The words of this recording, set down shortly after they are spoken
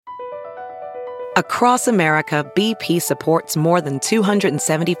Across America, BP supports more than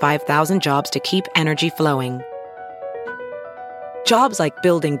 275,000 jobs to keep energy flowing. Jobs like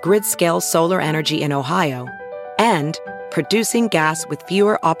building grid-scale solar energy in Ohio and producing gas with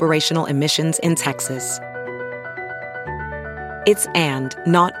fewer operational emissions in Texas. It's and,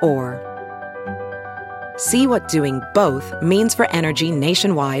 not or. See what doing both means for energy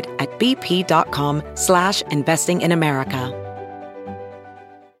nationwide at bp.com/investing in America.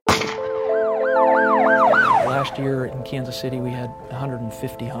 Last year in Kansas City, we had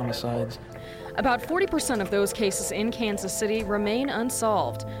 150 homicides. About 40% of those cases in Kansas City remain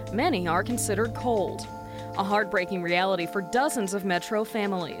unsolved. Many are considered cold. A heartbreaking reality for dozens of Metro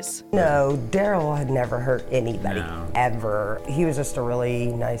families. No, Daryl had never hurt anybody, ever. He was just a really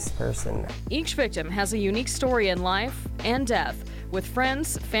nice person. Each victim has a unique story in life and death, with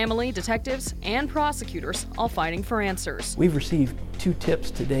friends, family, detectives, and prosecutors all fighting for answers. We've received 2 tips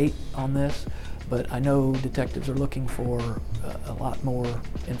to date on this, but I know detectives are looking for a lot more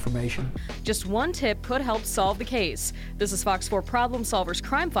information. Just one tip could help solve the case. This is Fox 4 Problem Solvers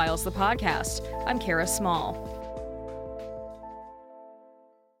Crime Files, the podcast. I'm Kara Small.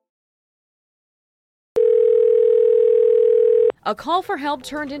 A call for help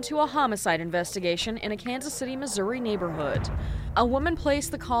turned into a homicide investigation in a Kansas City, Missouri neighborhood. A woman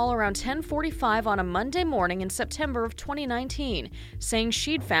placed the call around 10:45 on a Monday morning in September of 2019, saying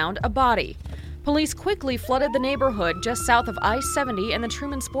she'd found a body. Police quickly flooded the neighborhood just south of I-70 and the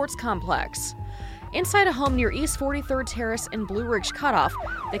Truman Sports Complex. Inside a home near East 43rd Terrace in Blue Ridge Cutoff,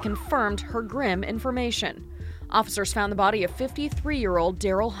 they confirmed her grim information. Officers found the body of 53-year-old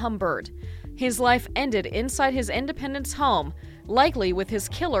Daryl Humbird. His life ended inside his Independence home, likely with his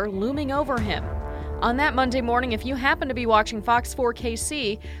killer looming over him. On that Monday morning, if you happen to be watching Fox 4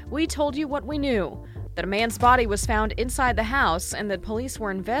 KC, we told you what we knew. That a man's body was found inside the house and that police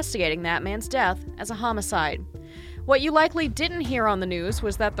were investigating that man's death as a homicide. What you likely didn't hear on the news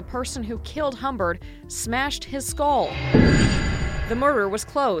was that the person who killed Humbird smashed his skull. The murder was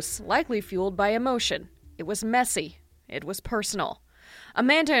close, likely fueled by emotion. It was messy. It was personal.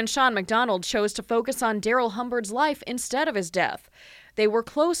 Amanda and Sean McDonald chose to focus on Daryl Humbird's life instead of his death. They were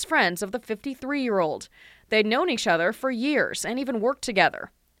close friends of the 53-year-old. They'd known each other for years and even worked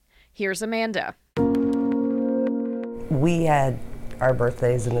together. Here's Amanda. We had our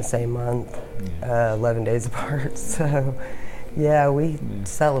birthdays in the same month, 11 days apart. So, yeah, we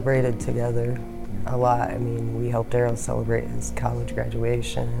celebrated together a lot. I mean, we helped Daryl celebrate his college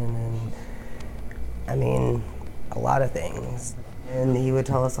graduation and, I mean, a lot of things. And he would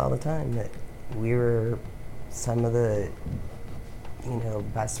tell us all the time that we were some of the,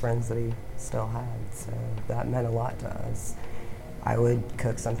 best friends that he still had. So that meant a lot to us. I would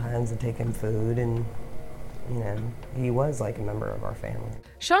cook sometimes and take him food, and he was like a member of our family.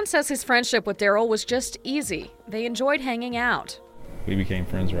 Sean says his friendship with Daryl was just easy. They enjoyed hanging out. We became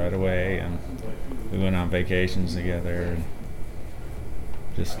friends right away, and we went on vacations together.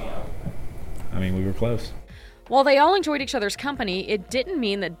 And we were close. While they all enjoyed each other's company, it didn't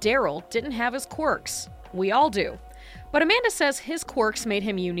mean that Daryl didn't have his quirks. We all do. But Amanda says his quirks made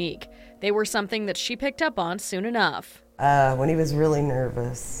him unique. They were something that she picked up on soon enough. When he was really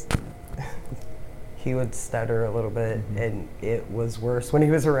nervous, he would stutter a little bit, and it was worse when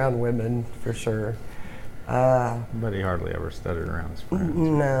he was around women, for sure. But he hardly ever stuttered around his friends.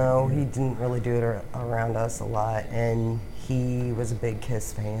 No, he didn't really do it around us a lot, and he was a big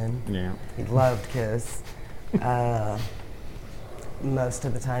Kiss fan. Yeah. He loved Kiss. Most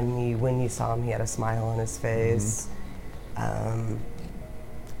of the time, when you saw him, he had a smile on his face.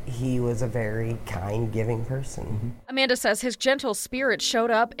 He was a very kind, giving person. Amanda says his gentle spirit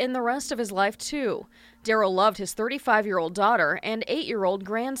showed up in the rest of his life, too. Daryl loved his 35-year-old daughter and 8-year-old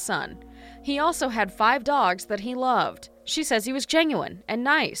grandson. He also had 5 dogs that he loved. She says he was genuine and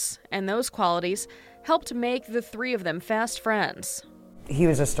nice, and those qualities helped make the 3 of them fast friends. He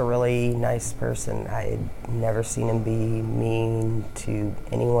was just a really nice person. I had never seen him be mean to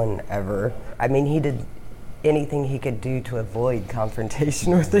anyone ever. I mean, he did anything he could do to avoid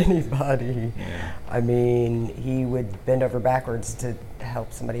confrontation with anybody. Yeah. I mean, he would bend over backwards to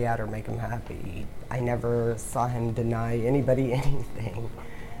help somebody out or make them happy. I never saw him deny anybody anything.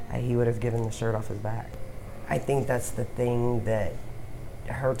 He would have given the shirt off his back. I think that's the thing that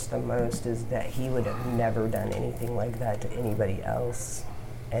hurts the most, is that he would have never done anything like that to anybody else.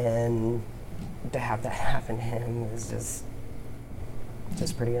 And to have that happen to him is just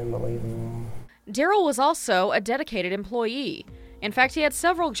pretty unbelievable. Daryl was also a dedicated employee. In fact, he had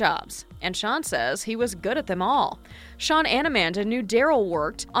several jobs, and Sean says he was good at them all. Sean and Amanda knew Daryl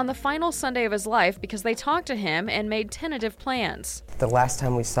worked on the final Sunday of his life because they talked to him and made tentative plans. The last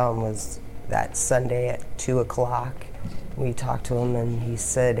time we saw him was that Sunday at 2 o'clock. We talked to him and he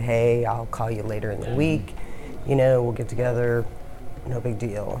said, hey, I'll call you later in the week. You know, we'll get together, no big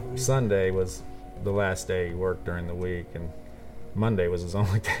deal. Sunday was the last day he worked during the week, and Monday was his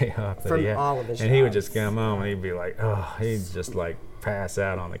only day off that he had. All of his and jobs. He would just come home and he'd be like, oh, he'd just like pass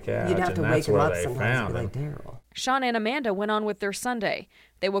out on the couch. You'd have to and wake that's him where up they sometimes found and be him. like, Daryl. Sean and Amanda went on with their Sunday.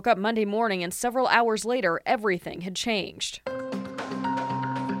 They woke up Monday morning, and several hours later, everything had changed.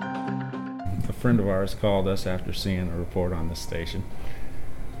 A friend of ours called us after seeing a report on the station,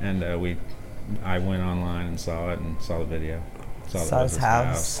 and I went online and saw it and saw the video. Saw that it was his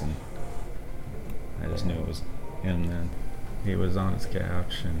house, and I just knew it was him then. He was on his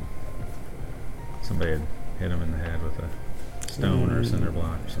couch, and somebody had hit him in the head with a stone or a cinder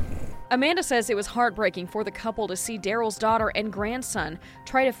block or something. Amanda says it was heartbreaking for the couple to see Daryl's daughter and grandson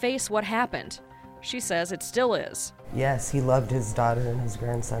try to face what happened. She says it still is. Yes, he loved his daughter and his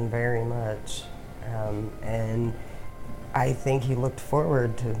grandson very much. And I think he looked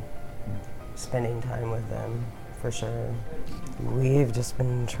forward to spending time with them, for sure. We've just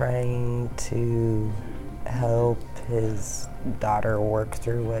been trying to help his daughter work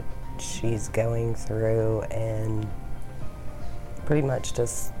through what she's going through and pretty much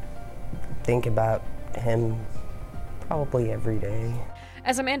just think about him probably every day.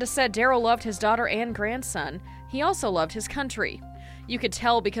 As Amanda said, Daryl loved his daughter and grandson. He also loved his country. You could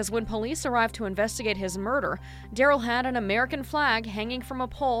tell because when police arrived to investigate his murder, Daryl had an American flag hanging from a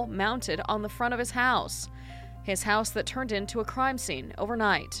pole mounted on the front of his house that turned into a crime scene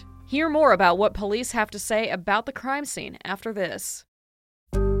overnight. Hear more about what police have to say about the crime scene after this.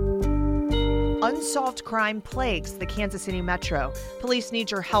 Unsolved crime plagues the Kansas City metro. Police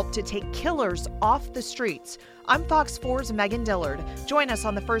need your help to take killers off the streets. I'm Fox 4's Megan Dillard. Join us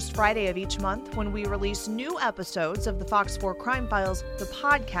on the first Friday of each month when we release new episodes of the Fox 4 Crime Files, the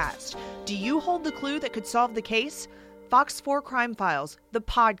podcast. Do you hold the clue that could solve the case? Fox 4 Crime Files, the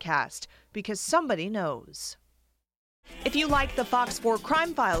podcast, because somebody knows. If you like the Fox 4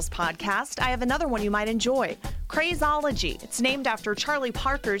 Crime Files podcast, I have another one you might enjoy, Crazology. It's named after Charlie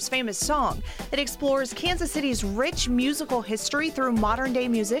Parker's famous song. It explores Kansas City's rich musical history through modern-day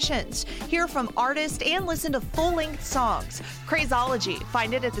musicians. Hear from artists and listen to full-length songs. Crazology.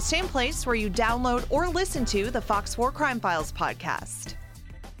 Find it at the same place where you download or listen to the Fox 4 Crime Files podcast.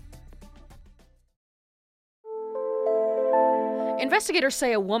 Investigators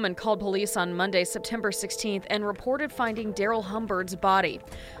say a woman called police on Monday, September 16th, and reported finding Daryl Humbird's body.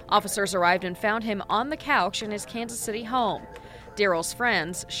 Officers arrived and found him on the couch in his Kansas City home. Daryl's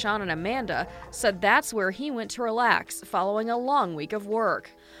friends, Sean and Amanda, said that's where he went to relax following a long week of work.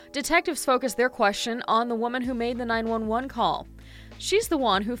 Detectives focused their question on the woman who made the 911 call. She's the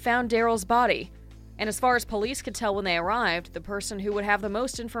one who found Daryl's body. And as far as police could tell when they arrived, the person who would have the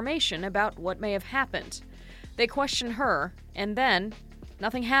most information about what may have happened. They questioned her, and then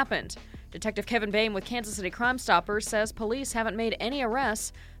nothing happened. Detective Kevin Boehm with Kansas City Crime Stoppers says police haven't made any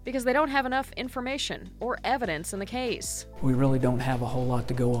arrests because they don't have enough information or evidence in the case. We really don't have a whole lot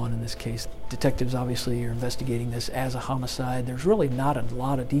to go on in this case. Detectives obviously are investigating this as a homicide. There's really not a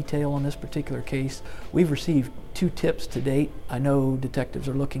lot of detail on this particular case. We've received 2 tips to date. I know detectives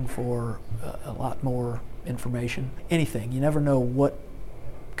are looking for a lot more information. Anything. You never know what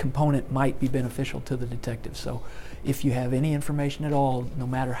component might be beneficial to the detective. So if you have any information at all, no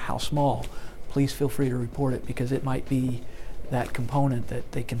matter how small, please feel free to report it because it might be that component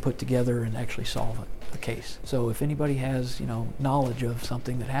that they can put together and actually solve a case. So if anybody has, knowledge of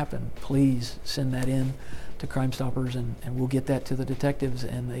something that happened, please send that in to Crime Stoppers and we'll get that to the detectives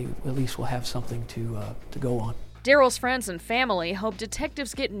and they at least will have something to go on. Daryl's friends and family hope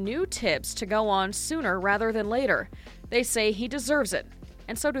detectives get new tips to go on sooner rather than later. They say he deserves it.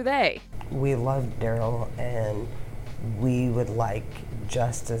 And so do they. We love Daryl and we would like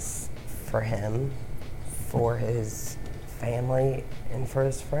justice for him, for his family, and for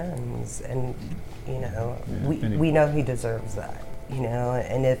his friends. And, we know he deserves that,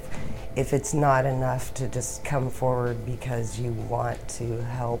 and if it's not enough to just come forward because you want to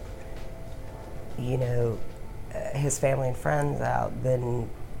help, his family and friends out, then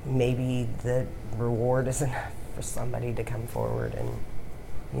maybe the reward is enough for somebody to come forward and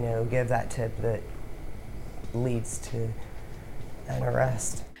give that tip that leads to an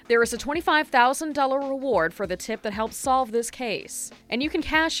arrest. There is a $25,000 reward for the tip that helps solve this case. And you can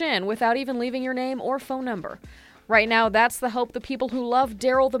cash in without even leaving your name or phone number. Right now, that's the hope the people who love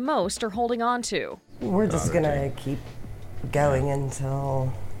Daryl the most are holding on to. We're just going to keep going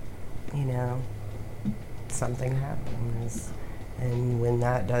until, something happens. And when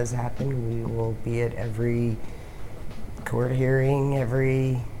that does happen, we will be at every court hearing,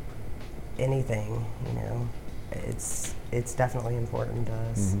 every anything, it's definitely important to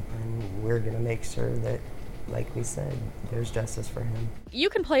us, and we're going to make sure that, like we said, there's justice for him. You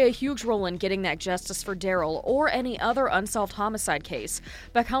can play a huge role in getting that justice for Daryl or any other unsolved homicide case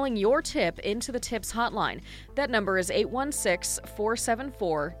by calling your tip into the TIPS hotline. That number is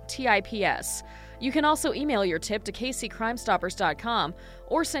 816-474-TIPS. You can also email your tip to kccrimestoppers.com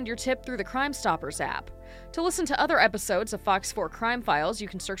or send your tip through the Crime Stoppers app. To listen to other episodes of Fox 4 Crime Files, you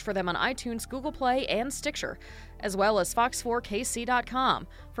can search for them on iTunes, Google Play, and Stitcher, as well as fox4kc.com.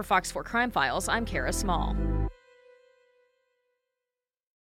 For Fox 4 Crime Files, I'm Kara Small.